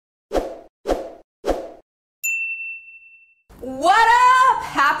What up?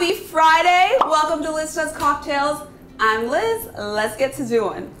 Happy Friday. Welcome to Liz Does Cocktails. I'm Liz. Let's get to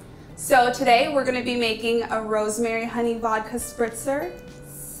doing. So today we're going to be making a Rosemary Honey Vodka Spritzer.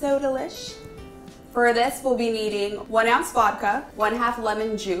 So delish. For this we'll be needing 1 ounce vodka, 1/2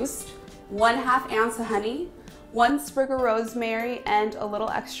 lemon juiced, 1/2 ounce of honey, 1 sprig of rosemary, and a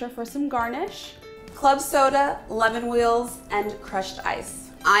little extra for some garnish, club soda, lemon wheels, and crushed ice.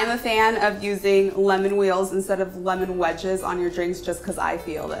 I'm a fan of using lemon wheels instead of lemon wedges on your drinks just because I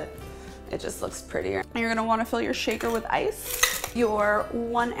feel that it just looks prettier. You're gonna wanna fill your shaker with ice, your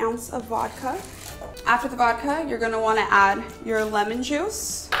 1 ounce of vodka. After the vodka, you're gonna wanna add your lemon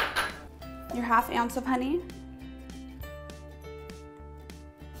juice, your 1/2 ounce of honey,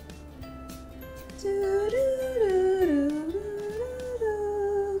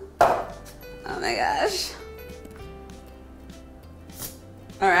 oh my gosh.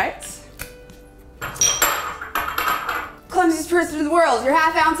 All right. Clumsiest person in the world, your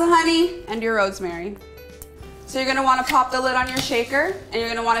 1/2 ounce of honey and your rosemary. So you're gonna wanna pop the lid on your shaker and you're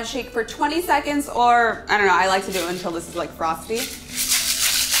gonna wanna shake for 20 seconds or, I don't know, I like to do it until this is like frosty. And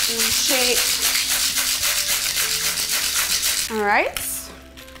shake. All right.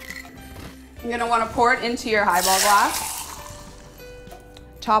 You're gonna wanna pour it into your highball glass.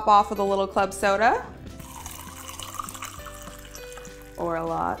 Top off with a little club soda. Or a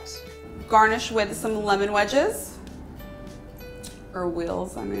lot. Garnish with some lemon wedges. Or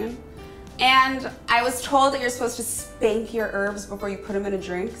wheels, I mean. And I was told that you're supposed to spank your herbs before you put them in a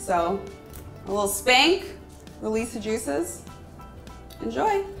drink, so a little spank, release the juices.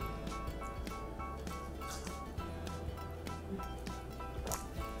 Enjoy.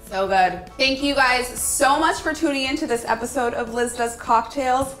 So good. Thank you guys so much for tuning in to this episode of Liz Does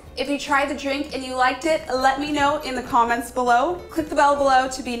Cocktails. If you tried the drink and you liked it, let me know in the comments below. Click the bell below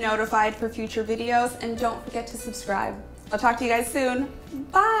to be notified for future videos, and don't forget to subscribe. I'll talk to you guys soon.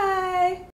 Bye.